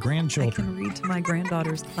spend with my grandchildren. I can read to my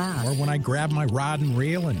granddaughter's class. Or when I grab my rod and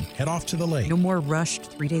reel and head off to the lake. No more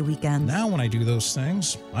rushed 3-day weekends. Now when I do those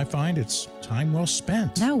things, I find it's time well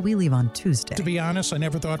spent. Now we leave on Tuesday. To be honest, I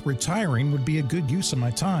never thought retiring would be a good use of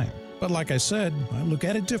my time. But like I said, I look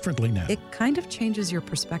at it differently now. It kind of changes your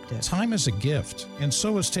perspective. Time is a gift, and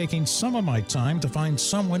so is taking some of my time to find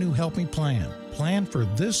someone who helped me plan for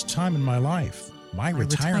this time in my life, my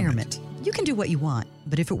retirement. You can do what you want,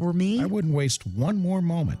 but if it were me, I wouldn't waste one more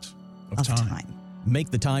moment of time. Make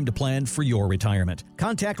the time to plan for your retirement.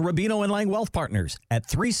 Contact Rubino and Liang Wealth Partners at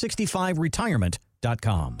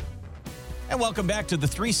 365retirement.com. And welcome back to the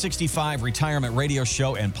 365 Retirement Radio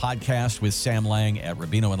Show and Podcast with Sam Liang at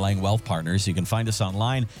Rubino and Liang Wealth Partners. You can find us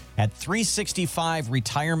online at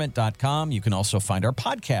 365retirement.com. You can also find our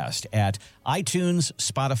podcast at iTunes,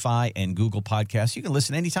 Spotify, and Google Podcasts. You can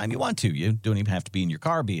listen anytime you want to. You don't even have to be in your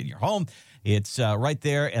car, be in your home. It's right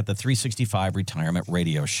there at the 365 Retirement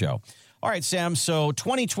Radio Show. All right, Sam, so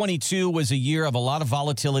 2022 was a year of a lot of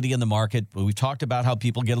volatility in the market. We've talked about how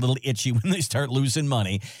people get a little itchy when they start losing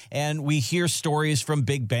money. And we hear stories from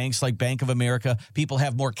big banks like Bank of America. People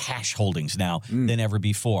have more cash holdings now than ever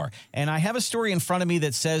before. And I have a story in front of me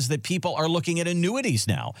that says that people are looking at annuities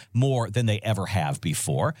now more than they ever have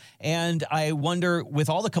before. And I wonder,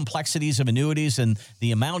 with all the complexities of annuities and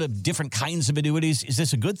the amount of different kinds of annuities, is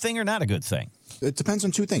this a good thing or not a good thing? It depends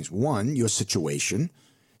on two things. One, your situation.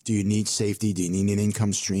 Do you need safety? Do you need an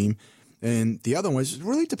income stream? And the other one is, it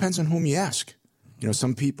really depends on whom you ask. You know,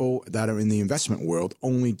 some people that are in the investment world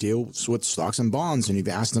only deal with stocks and bonds. And you've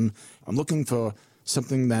asked them, I'm looking for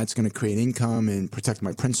something that's going to create income and protect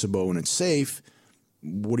my principal and it's safe.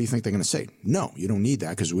 What do you think they're going to say? No, you don't need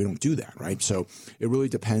that because we don't do that, right? So it really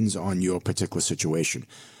depends on your particular situation.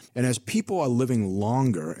 And as people are living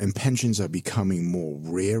longer and pensions are becoming more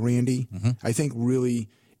rare, Randy, I think really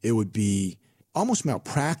it would be almost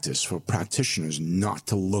malpractice for practitioners not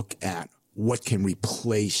to look at what can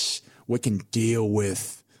replace, what can deal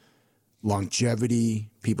with longevity,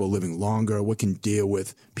 people living longer, what can deal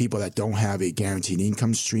with people that don't have a guaranteed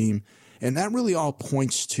income stream. And that really all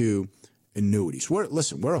points to annuities. We're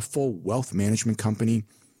a full wealth management company.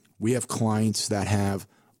 We have clients that have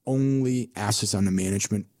only assets under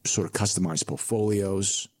management, sort of customized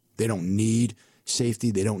portfolios. They don't need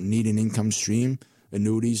safety. They don't need an income stream.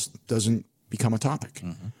 Annuities doesn't become a topic.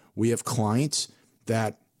 We have clients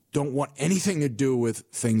that don't want anything to do with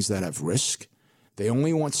things that have risk. They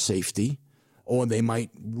only want safety, or they might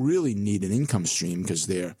really need an income stream because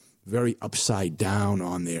they're very upside down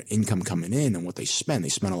on their income coming in and what they spend. They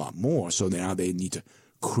spend a lot more, so now they need to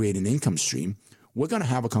create an income stream. We're going to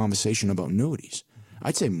have a conversation about annuities.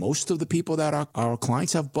 I'd say most of the people that are our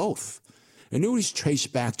clients have both. Annuities trace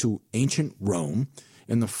back to ancient Rome,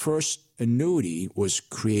 and the first annuity was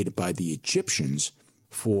created by the Egyptians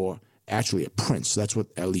for actually a prince. That's what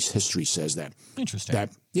at least history says, that. Interesting.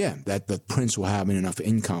 That the prince will have enough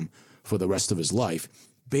income for the rest of his life.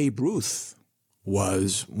 Babe Ruth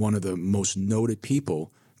was one of the most noted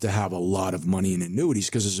people to have a lot of money in annuities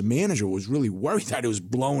because his manager was really worried that it was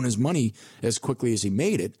blowing his money as quickly as he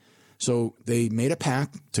made it. So they made a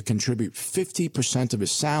pact to contribute 50% of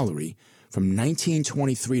his salary from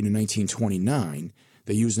 1923 to 1929.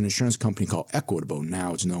 They used an insurance company called Equitable.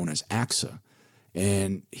 Now it's known as AXA.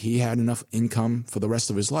 And he had enough income for the rest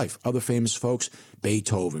of his life. Other famous folks,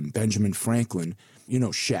 Beethoven, Benjamin Franklin, you know,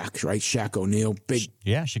 Shaq, right? Shaq O'Neal,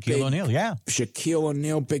 Shaquille O'Neal, Shaquille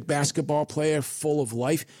O'Neal, big basketball player, full of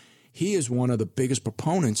life. He is one of the biggest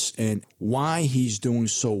proponents, and why he's doing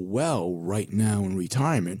so well right now in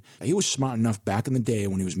retirement. He was smart enough back in the day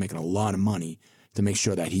when he was making a lot of money to make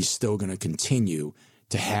sure that he's still going to continue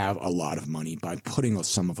to have a lot of money by putting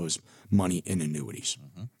some of his money in annuities.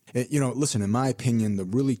 You know, listen, in my opinion, the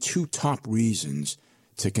really two top reasons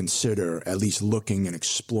to consider at least looking and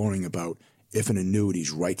exploring about if an annuity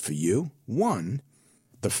is right for you. One,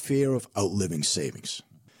 the fear of outliving savings.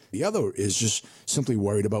 The other is just simply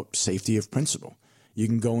worried about safety of principal. You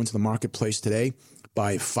can go into the marketplace today,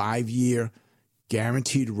 buy a 5-year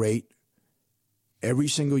guaranteed rate every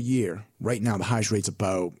single year. Right now, the highest rate's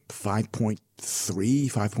about 5.3,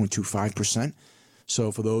 5.25%.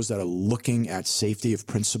 So for those that are looking at safety of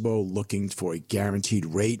principal, looking for a guaranteed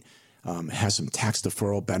rate, has some tax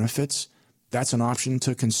deferral benefits, that's an option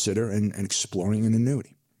to consider and exploring an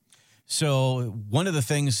annuity. So one of the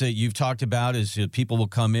things that you've talked about is people will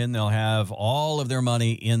come in, they'll have all of their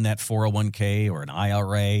money in that 401k or an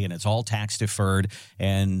IRA, and it's all tax deferred,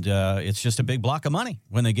 and it's just a big block of money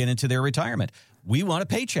when they get into their retirement. We want a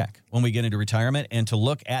paycheck when we get into retirement, and to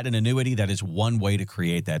look at an annuity, that is one way to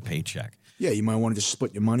create that paycheck. Yeah, you might want to just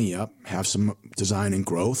split your money up, have some design and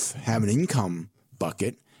growth, have an income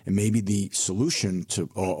bucket, and maybe the solution to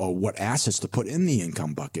or what assets to put in the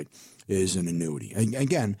income bucket is an annuity. And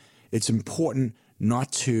again, it's important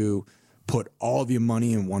not to put all of your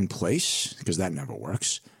money in one place, because that never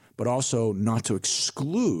works, but also not to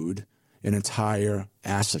exclude an entire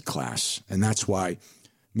asset class. And that's why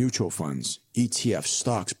mutual funds, ETFs,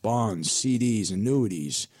 stocks, bonds, CDs,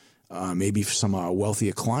 annuities, maybe for some of our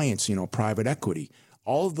wealthier clients, private equity,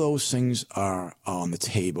 all of those things are on the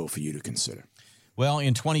table for you to consider. Well,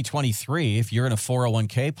 in 2023, if you're in a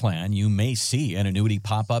 401k plan, you may see an annuity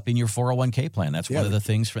pop up in your 401k plan. That's one of the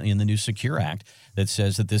things in the new Secure Act that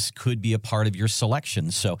says that this could be a part of your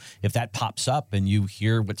selection. So if that pops up and you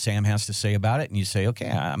hear what Sam has to say about it and you say,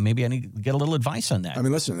 okay, maybe I need to get a little advice on that. I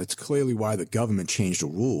mean, listen, that's clearly why the government changed the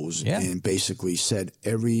rules and basically said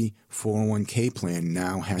every 401k plan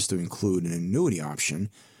now has to include an annuity option,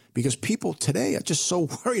 because people today are just so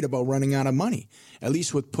worried about running out of money. At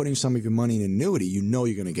least with putting some of your money in annuity, you know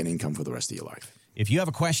you're going to get income for the rest of your life. If you have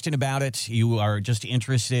a question about it, you are just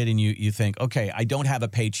interested and you think, okay, I don't have a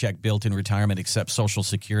paycheck built in retirement except Social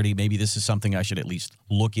Security. Maybe this is something I should at least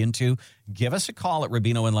look into. Give us a call at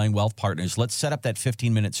Rubino and Liang Wealth Partners. Let's set up that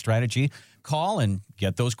 15-minute strategy call and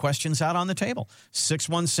get those questions out on the table.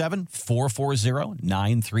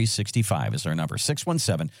 617-440-9365 is our number.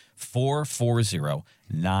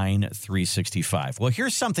 617-440-9365. Well,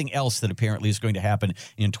 here's something else that apparently is going to happen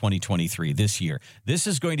in 2023, this year. This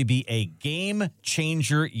is going to be a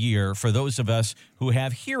game-changer year for those of us who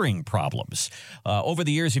have hearing problems. Over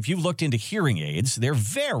the years, if you've looked into hearing aids, they're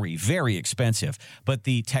very, very expensive, but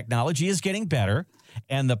the technology is getting better.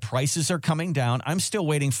 And the prices are coming down. I'm still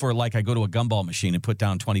waiting for, like, I go to a gumball machine and put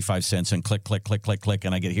down 25 cents and click, click, click, click, click,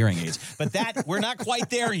 and I get hearing aids. But that, we're not quite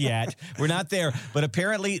there yet. We're not there. But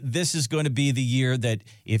apparently this is going to be the year that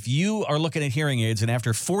if you are looking at hearing aids, and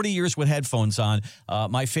after 40 years with headphones on,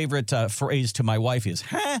 my favorite phrase to my wife is,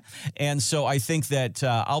 huh? And so I think that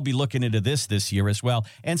I'll be looking into this year as well.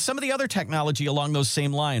 And some of the other technology along those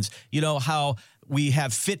same lines. You know how we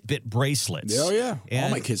have Fitbit bracelets. Oh, yeah. And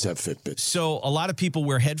all my kids have Fitbits. So a lot of people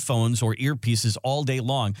wear headphones or earpieces all day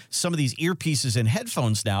long. Some of these earpieces and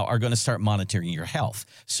headphones now are going to start monitoring your health.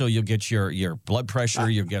 So you'll get your blood pressure,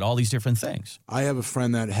 you'll get all these different things. I have a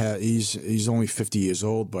friend that he's only 50 years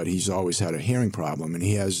old, but he's always had a hearing problem, and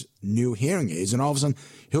he has new hearing aids, and all of a sudden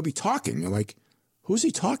he'll be talking. You're like, who's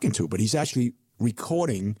he talking to? But he's actually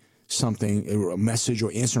recording something, a message, or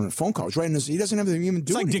answering a phone call. It's right in his, he doesn't have to even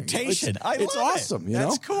do anything. It's like dictation. It's awesome. You know?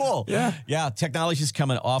 That's cool. Yeah. Yeah. Technology's come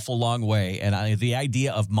an awful long way. And the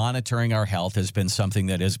idea of monitoring our health has been something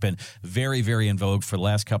that has been very, very in vogue for the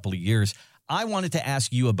last couple of years. I wanted to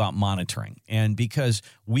ask you about monitoring, and because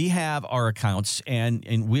we have our accounts, and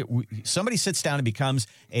somebody sits down and becomes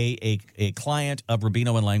a client of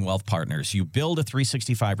Rubino and Liang Wealth Partners. You build a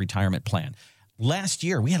 365 retirement plan. Last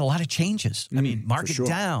year, we had a lot of changes. I mean, market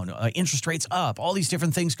down, interest rates up, all these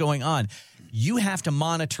different things going on. You have to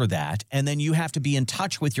monitor that, and then you have to be in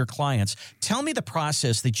touch with your clients. Tell me the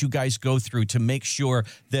process that you guys go through to make sure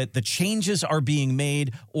that the changes are being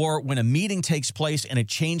made, or when a meeting takes place and a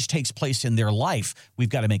change takes place in their life, we've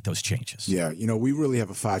got to make those changes. Yeah, you know, we really have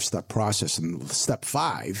a 5-step process, and step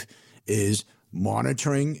 5 is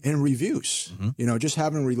monitoring and reviews. You know, just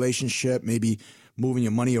having a relationship, maybe moving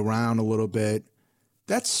your money around a little bit.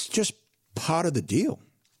 That's just part of the deal.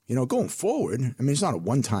 You know, going forward, I mean, it's not a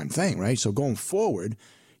one-time thing, right? So going forward,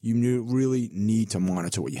 you really need to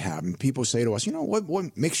monitor what you have. And people say to us, you know,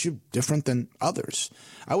 what makes you different than others?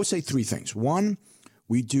 I would say 3 things. 1,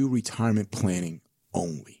 we do retirement planning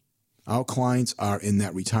only. Our clients are in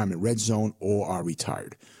that retirement red zone or are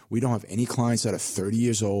retired. We don't have any clients that are 30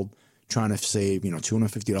 years old trying to save, you know,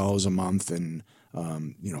 $250 a month and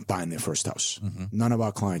you know, buying their first house. None of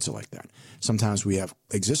our clients are like that. Sometimes we have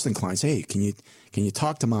existing clients. Hey, can you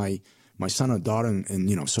talk to my son or daughter and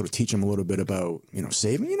you know, sort of teach them a little bit about, you know,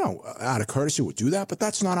 saving? You know, out of courtesy, we'll do that, but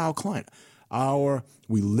that's not our client.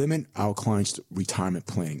 We limit our clients to retirement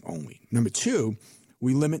planning only. Number 2,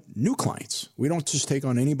 we limit new clients. We don't just take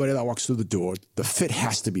on anybody that walks through the door. The fit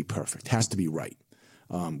has to be perfect, has to be right.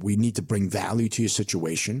 We need to bring value to your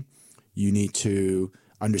situation. You need to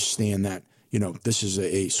understand that, you know, this is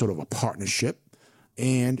a sort of a partnership,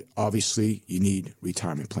 and obviously you need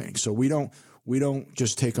retirement planning. So we don't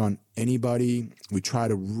just take on anybody. We try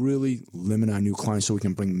to really limit our new clients so we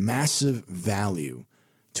can bring massive value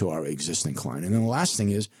to our existing client. And then the last thing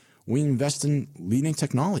is we invest in leading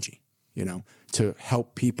technology, you know, to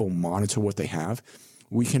help people monitor what they have.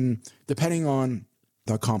 We can, depending on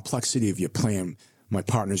the complexity of your plan, my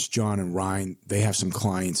partners, John and Ryan, they have some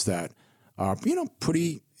clients that are, you know,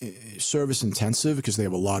 pretty service intensive because they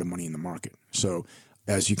have a lot of money in the market. So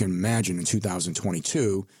as you can imagine, in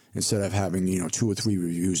 2022, instead of having, you know, 2 or 3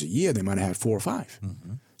 reviews a year, they might have had 4 or 5.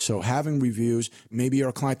 So having reviews, maybe you're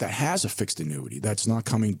a client that has a fixed annuity that's not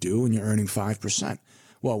coming due and you're earning 5%.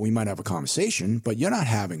 Well, we might have a conversation, but you're not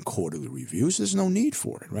having quarterly reviews. There's no need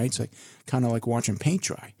for it, right? It's like kind of like watching paint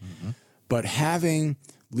dry. But having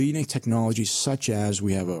leading technology such as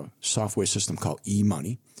we have a software system called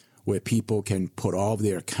eMoney, where people can put all of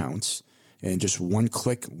their accounts And just one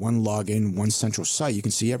click, one login, one central site, you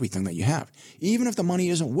can see everything that you have. Even if the money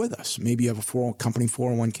isn't with us, maybe you have a company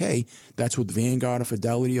 401k, that's with Vanguard or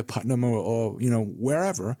Fidelity or Putnam or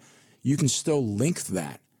wherever, you can still link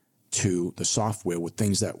that to the software with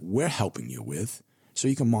things that we're helping you with so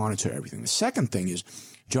you can monitor everything. The second thing is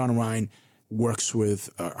John and Ryan works with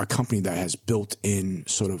a company that has built in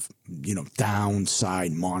sort of,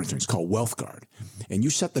 downside monitoring. It's called WealthGuard. And you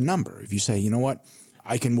set the number. If you say, you know what,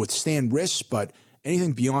 I can withstand risks, but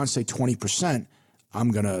anything beyond, say, 20%,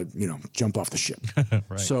 I'm going to, jump off the ship.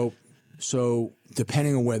 Right. So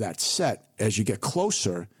depending on where that's set, as you get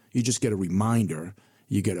closer, you just get a reminder.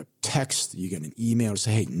 You get a text, you get an email to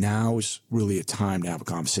say, hey, now is really a time to have a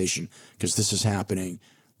conversation because this is happening.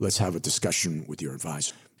 Let's have a discussion with your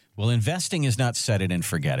advisor. Well, investing is not set it and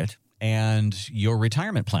forget it. And your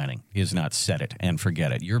retirement planning is not set it and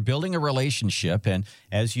forget it. You're building a relationship. And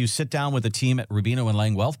as you sit down with the team at Rubino and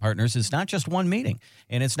Liang Wealth Partners, it's not just one meeting.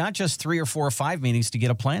 And it's not just 3 or 4 or 5 meetings to get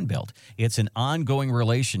a plan built. It's an ongoing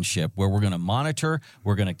relationship where we're going to monitor.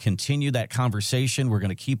 We're going to continue that conversation. We're going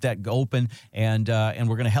to keep that open. And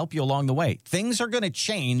we're going to help you along the way. Things are going to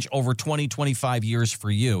change over 20, 25 years for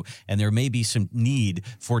you. And there may be some need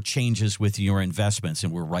for changes with your investments.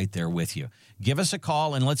 And we're right there with you. Give us a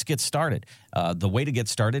call and let's get started. The way to get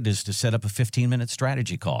started is to set up a 15-minute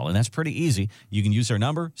strategy call, and that's pretty easy. You can use our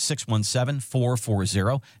number,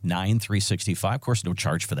 617-440-9365. Of course, no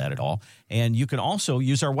charge for that at all. And you can also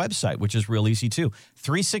use our website, which is real easy too,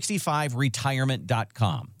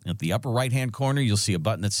 365retirement.com. At the upper right-hand corner, you'll see a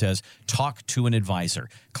button that says Talk to an Advisor.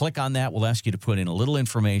 Click on that. We'll ask you to put in a little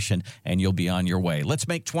information, and you'll be on your way. Let's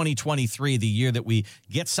make 2023 the year that we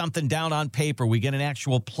get something down on paper, we get an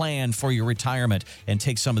actual plan for your retirement, and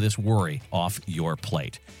take some of this worry off your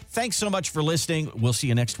plate. Thanks so much for listening. We'll see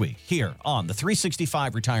you next week here on the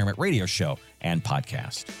 365 Retirement Radio Show and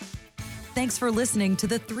Podcast. Thanks for listening to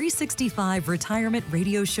the 365 Retirement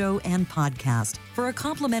Radio Show and Podcast. For a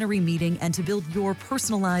complimentary meeting and to build your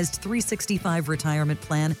personalized 365 retirement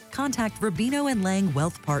plan, contact Rubino and Liang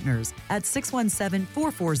Wealth Partners at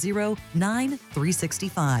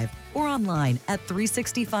 617-440-9365 or online at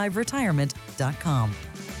 365retirement.com.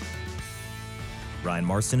 Ryan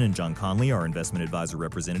Marston and John Conley are investment advisor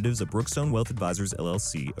representatives of Brookstone Wealth Advisors,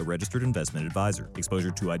 LLC, a registered investment advisor.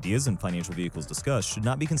 Exposure to ideas and financial vehicles discussed should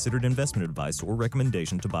not be considered investment advice or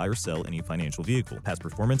recommendation to buy or sell any financial vehicle. Past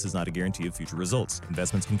performance is not a guarantee of future results.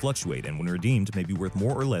 Investments can fluctuate and when redeemed may be worth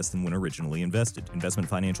more or less than when originally invested. Investment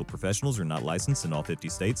financial professionals are not licensed in all 50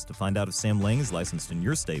 states. To find out if Sam Liang is licensed in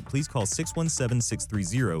your state, please call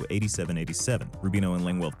 617-630-8787. Rubino and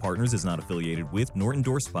Liang Wealth Partners is not affiliated with nor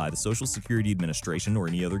endorsed by the Social Security Administration or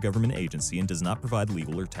any other government agency and does not provide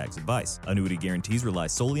legal or tax advice. Annuity guarantees rely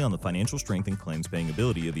solely on the financial strength and claims-paying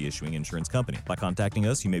ability of the issuing insurance company. By contacting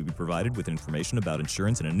us, you may be provided with information about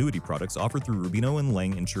insurance and annuity products offered through Rubino and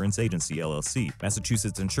Liang Insurance Agency, LLC,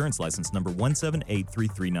 Massachusetts Insurance License Number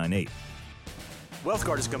 1783398.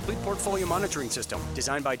 WealthGuard is a complete portfolio monitoring system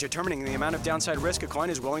designed by determining the amount of downside risk a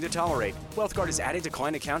client is willing to tolerate. WealthGuard is added to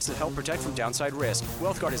client accounts that help protect from downside risk.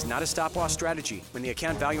 WealthGuard is not a stop-loss strategy. When the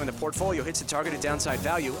account value in the portfolio hits the targeted downside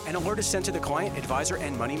value, an alert is sent to the client, advisor,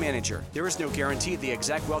 and money manager. There is no guarantee the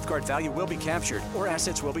exact WealthGuard value will be captured, or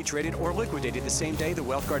assets will be traded or liquidated the same day the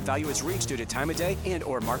WealthGuard value is reached due to time of day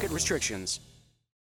and/or market restrictions.